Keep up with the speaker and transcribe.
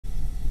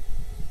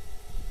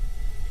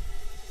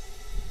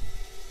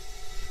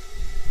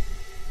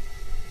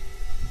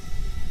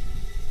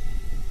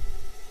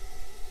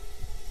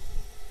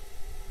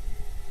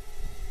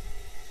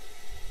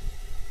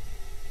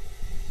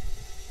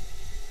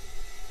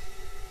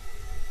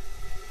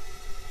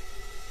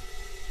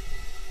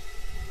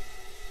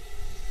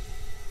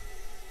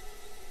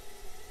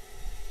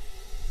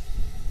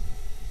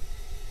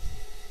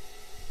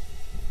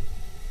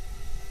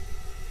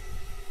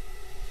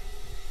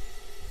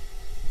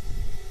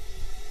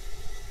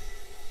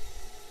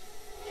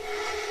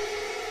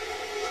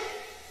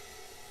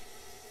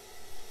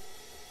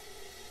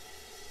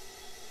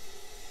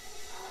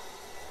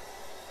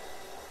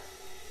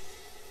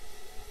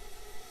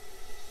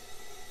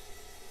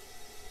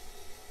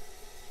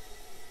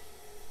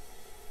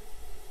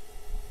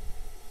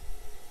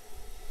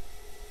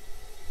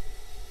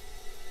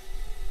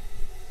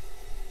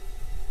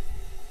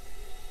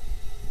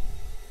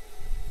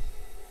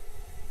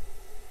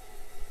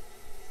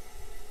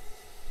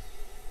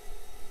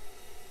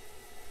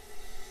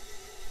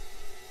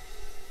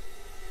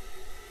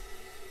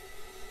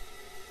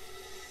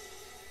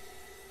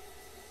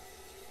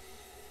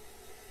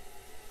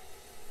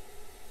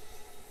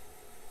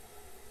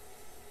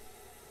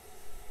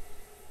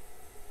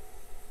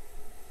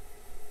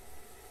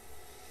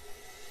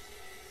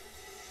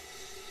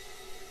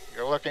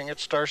looking at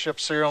Starship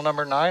serial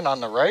number 9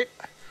 on the right.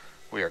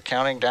 We are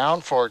counting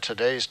down for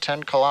today's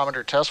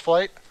 10-kilometer test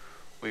flight.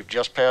 We've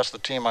just passed the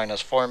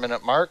T-minus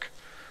 4-minute mark.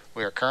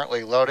 We are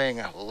currently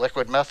loading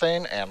liquid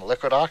methane and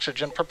liquid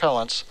oxygen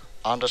propellants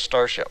onto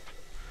Starship.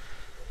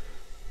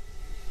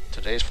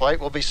 Today's flight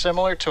will be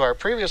similar to our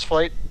previous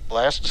flight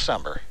last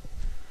December.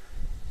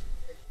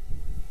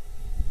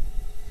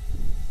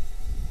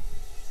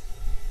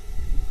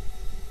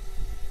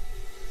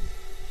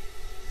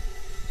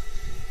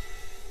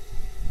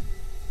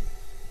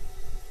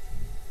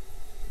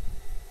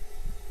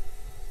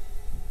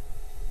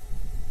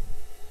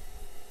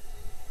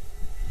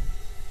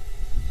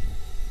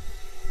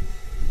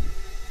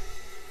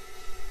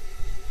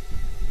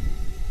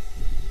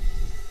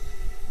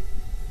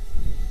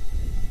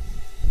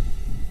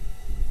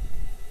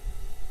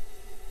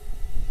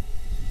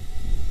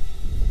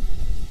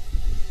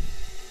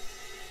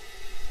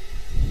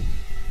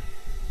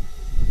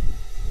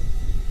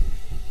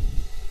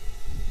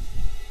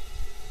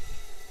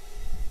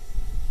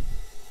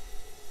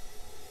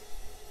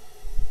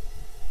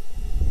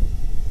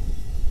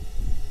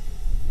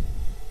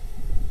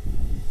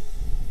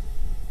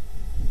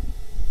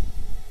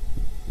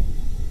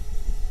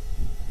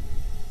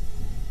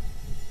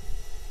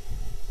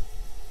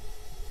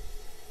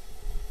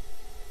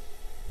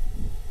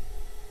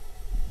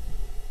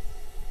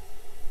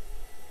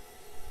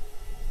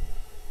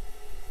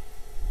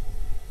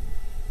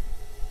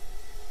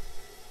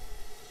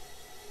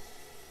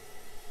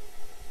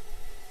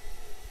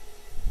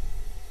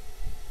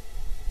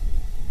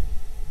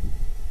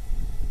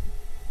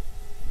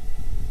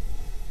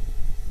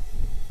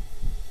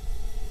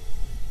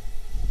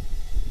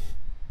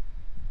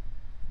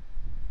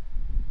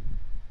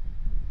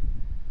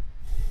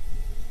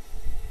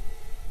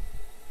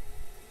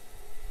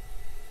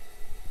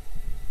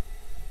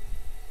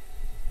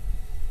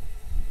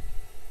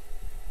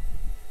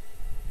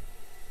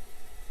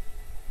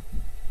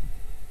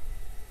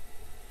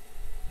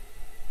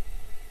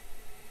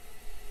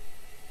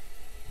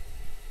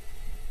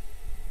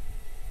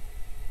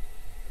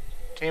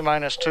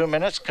 T-minus 2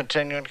 minutes,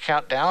 continuing to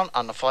count down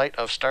on the flight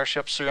of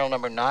Starship serial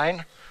number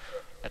 9.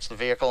 That's the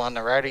vehicle on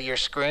the right of your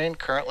screen,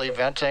 currently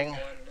venting.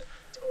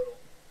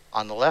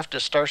 On the left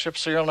is Starship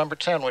serial number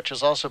 10, which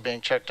is also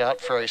being checked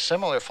out for a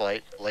similar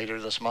flight later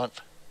this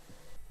month.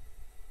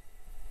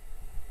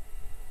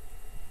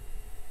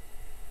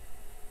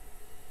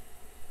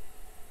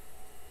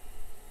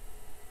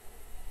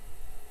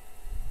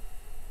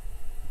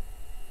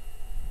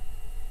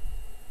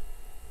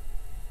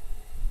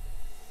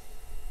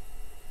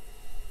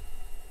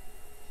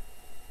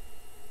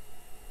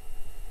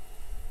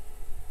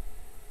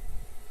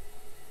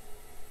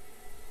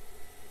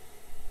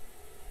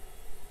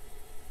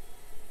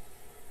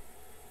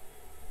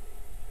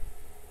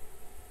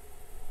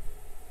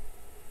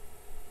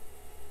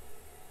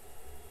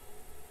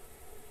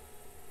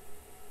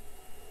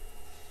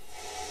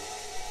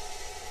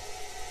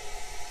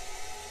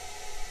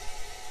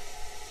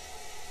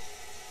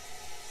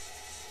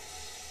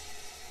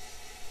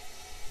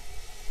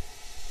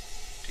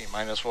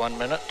 T-minus 1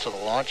 minute to the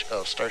launch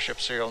of Starship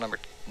serial number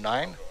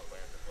 9.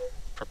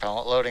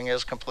 Propellant loading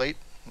is complete.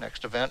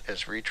 Next event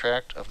is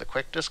retract of the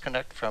quick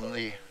disconnect from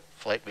the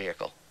flight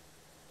vehicle.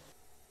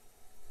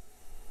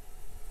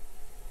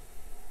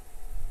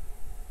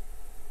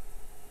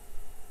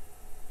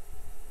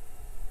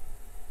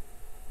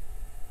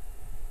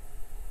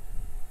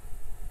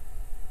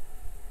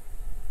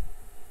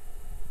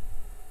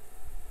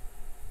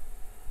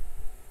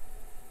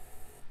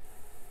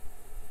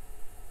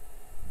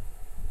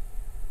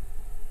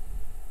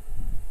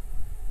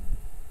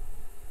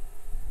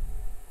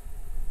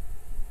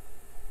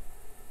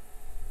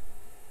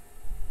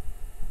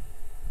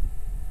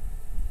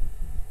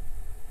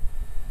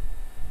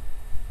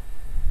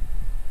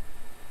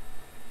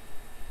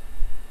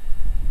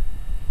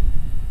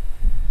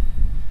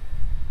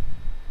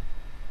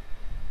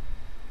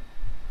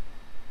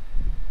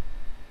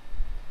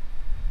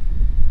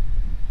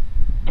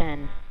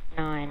 Ten,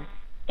 9,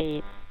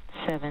 8,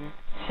 7,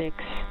 6,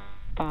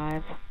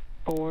 5,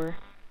 4,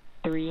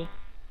 3,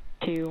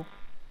 2,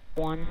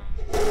 1.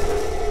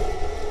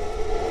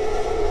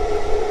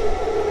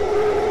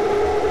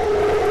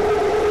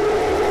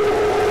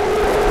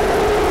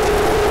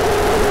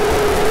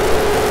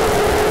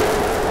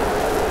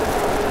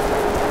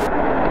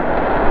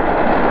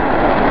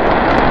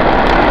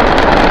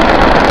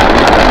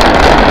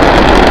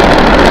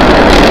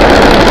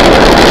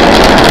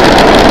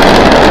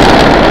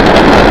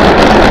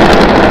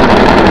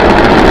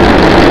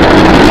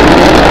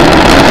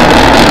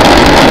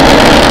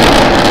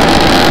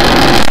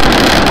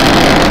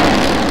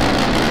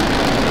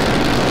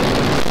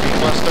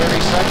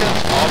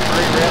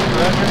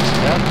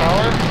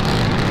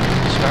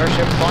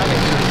 Starship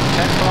climbing to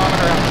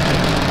 10-kilometer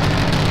altitude.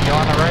 View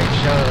on the right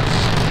shows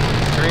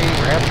 3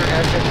 Raptor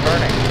engines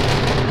burning.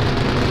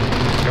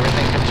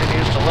 Everything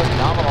continues to look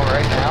nominal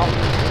right now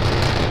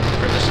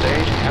for the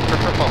stage and for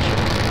propulsion.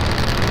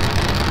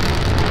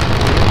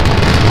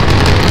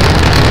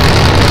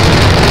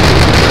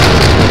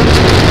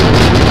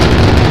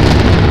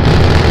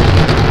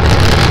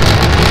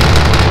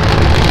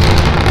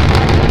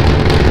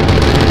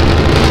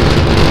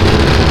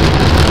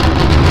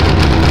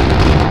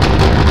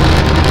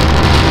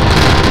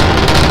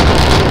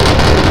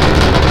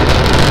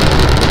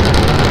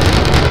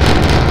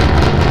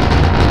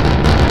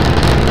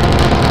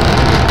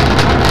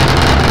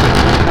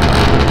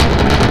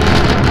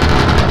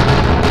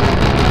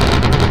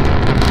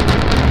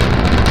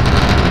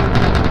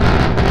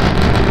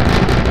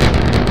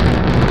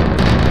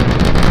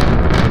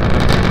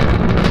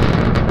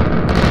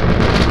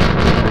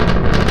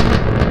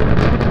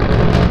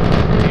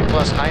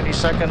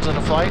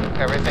 flight.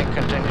 Everything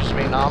continues to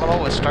be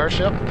nominal with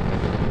Starship.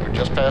 We're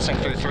just passing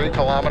through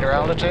 3-kilometer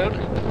altitude.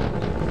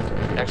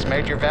 Next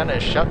major event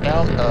is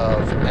shutdown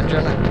of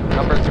engine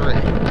number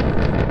 3.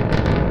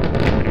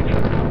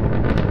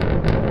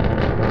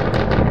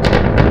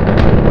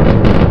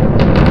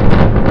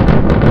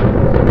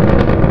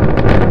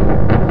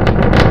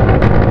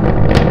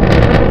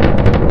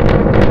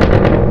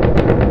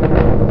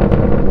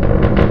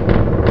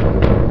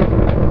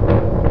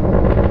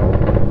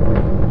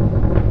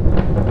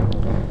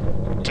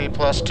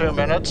 Plus 2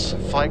 minutes,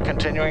 flight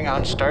continuing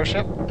on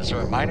Starship. As a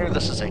reminder,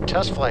 this is a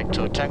test flight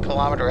to a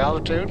 10-kilometer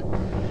altitude.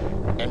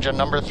 Engine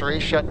number 3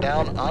 shut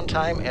down on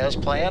time as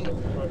planned.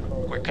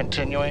 We're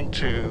continuing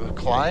to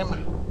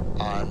climb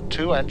on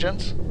 2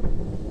 engines.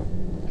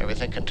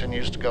 Everything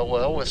continues to go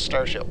well with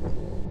Starship.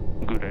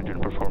 Good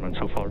engine performance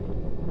so far.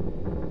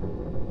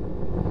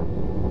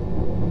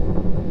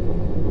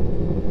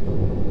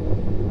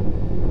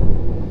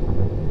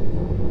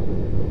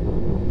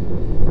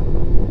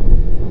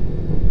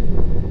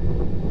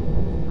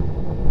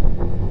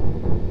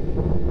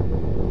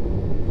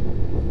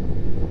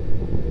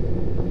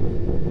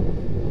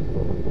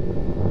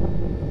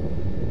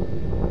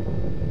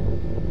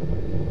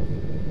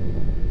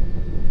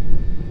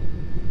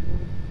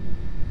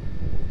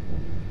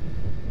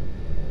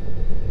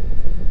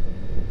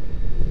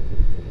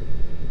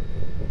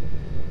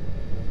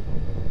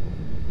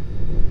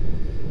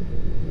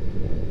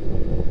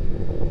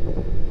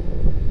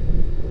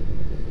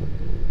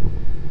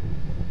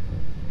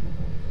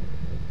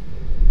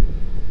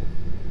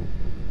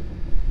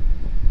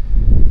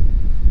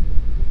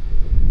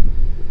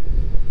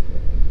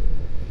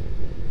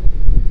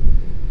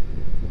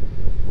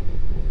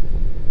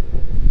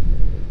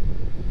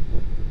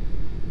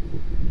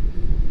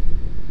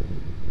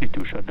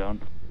 Shut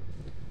down.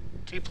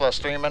 T plus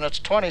 3 minutes,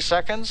 20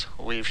 seconds.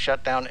 We've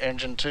shut down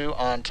engine 2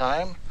 on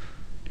time.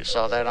 You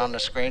saw that on the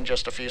screen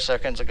just a few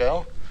seconds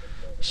ago.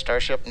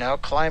 Starship now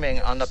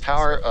climbing on the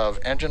power of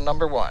engine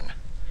number 1,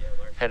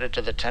 headed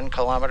to the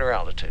 10-kilometer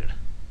altitude.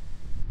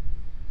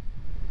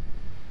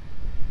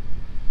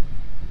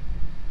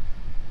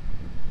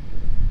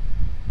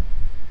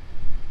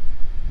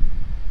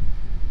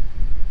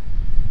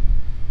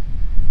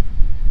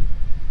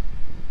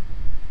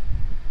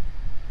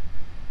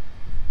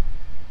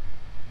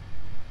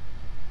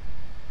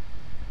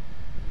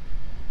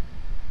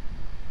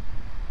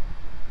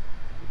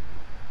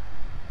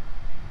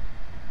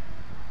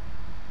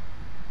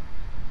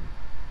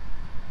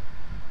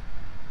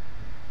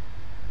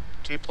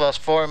 T plus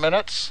 4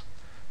 minutes.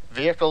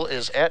 Vehicle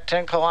is at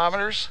 10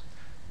 kilometers.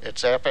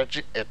 It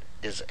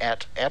is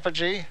at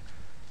apogee.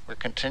 We're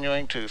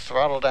continuing to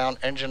throttle down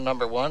engine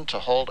number 1 to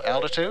hold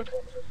altitude.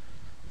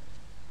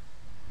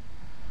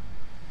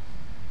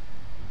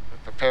 We're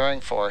preparing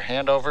for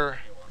handover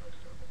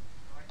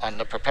on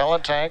the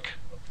propellant tank.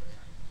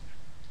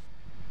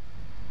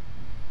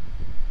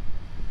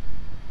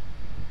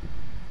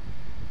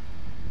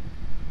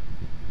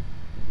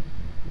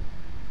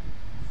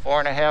 Four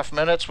and a half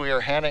minutes, we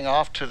are handing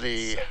off to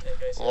the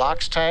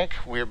LOX tank.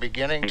 We are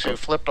beginning to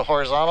flip to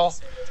horizontal.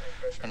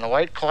 And the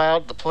white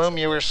cloud, the plume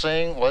you were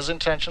seeing was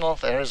intentional.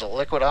 That is a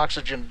liquid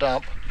oxygen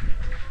dump.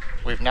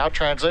 We've now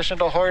transitioned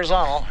to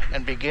horizontal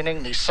and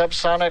beginning the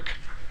subsonic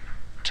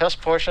test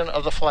portion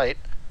of the flight,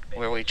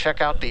 where we check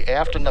out the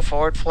aft and the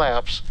forward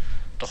flaps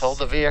to hold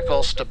the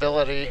vehicle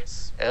stability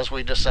as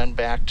we descend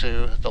back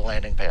to the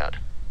landing pad.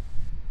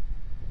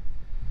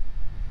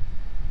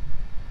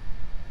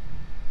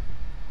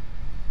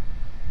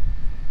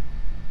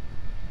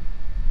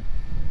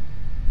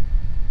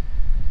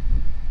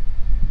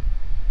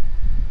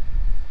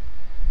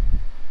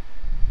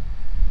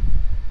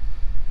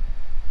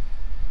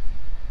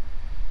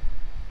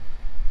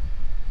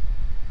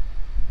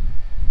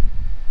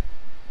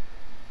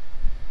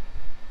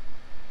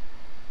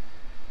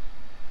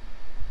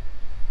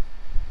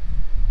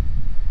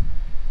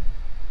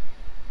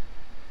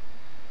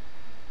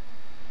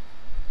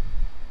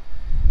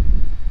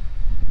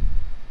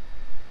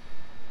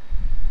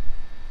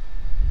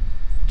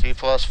 T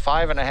plus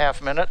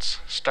 5.5 minutes.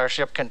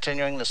 Starship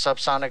continuing the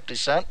subsonic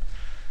descent,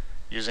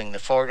 using the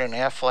forward and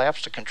aft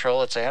flaps to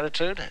control its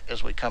attitude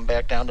as we come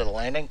back down to the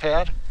landing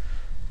pad.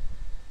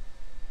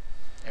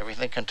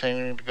 Everything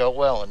continuing to go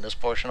well in this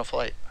portion of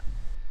flight.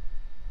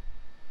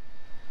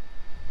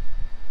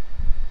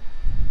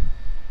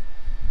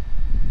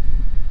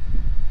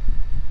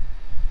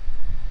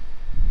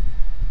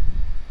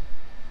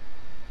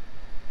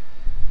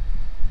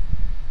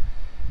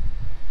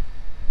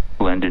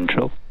 Land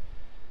intro.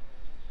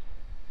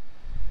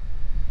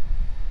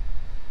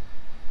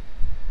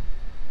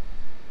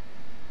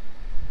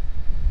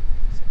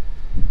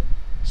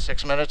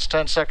 6 minutes,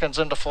 10 seconds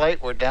into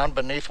flight. We're down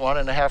beneath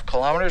 1.5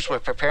 kilometers. We're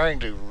preparing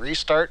to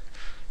restart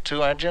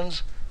 2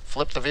 engines,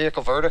 flip the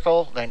vehicle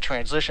vertical, then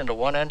transition to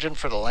 1 engine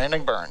for the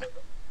landing burn.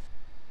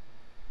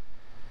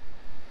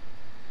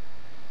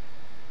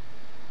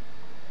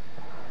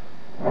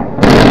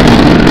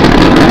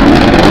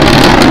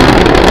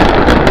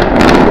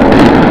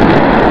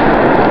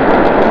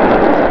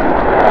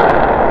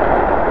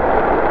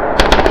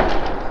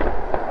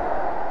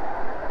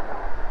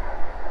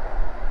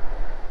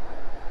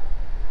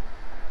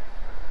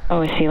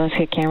 OSC, let's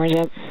get cameras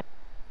up.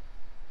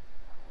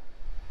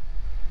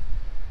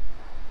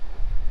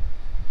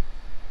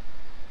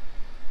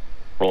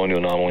 Rolling to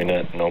anomaly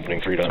net and opening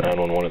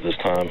 3.911 at this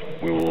time.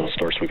 We will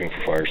start sweeping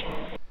for fires.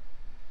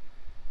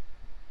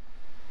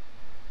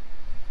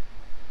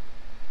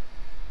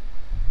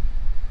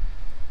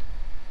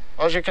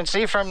 As you can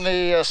see from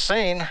the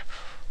scene,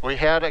 we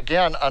had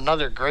again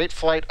another great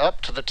flight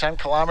up to the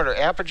 10-kilometer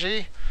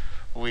apogee.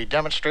 We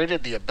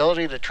demonstrated the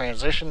ability to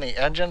transition the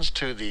engines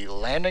to the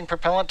landing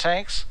propellant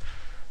tanks.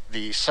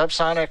 The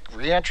subsonic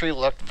reentry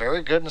looked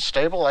very good and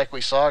stable like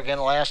we saw again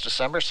last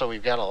December, so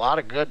we've got a lot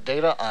of good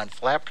data on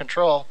flap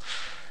control.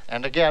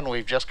 And again,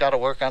 we've just got to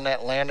work on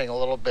that landing a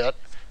little bit,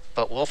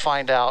 but we'll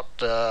find out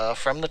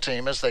from the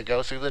team as they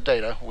go through the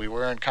data. We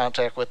were in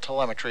contact with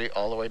telemetry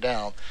all the way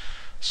down.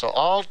 So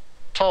all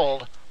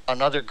told,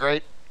 another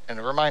great, and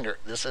a reminder,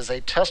 this is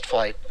a test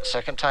flight,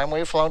 second time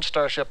we've flown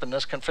Starship in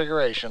this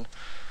configuration.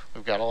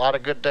 We've got a lot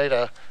of good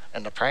data,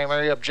 and the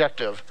primary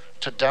objective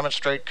to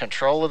demonstrate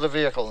control of the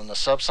vehicle in the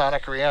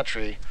subsonic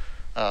reentry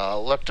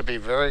looked to be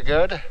very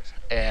good,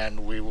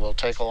 and we will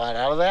take a lot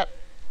out of that.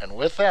 And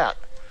with that,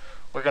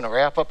 we're going to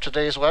wrap up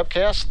today's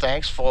webcast.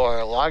 Thanks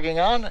for logging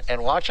on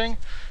and watching,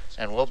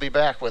 and we'll be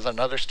back with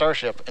another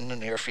Starship in the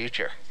near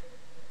future.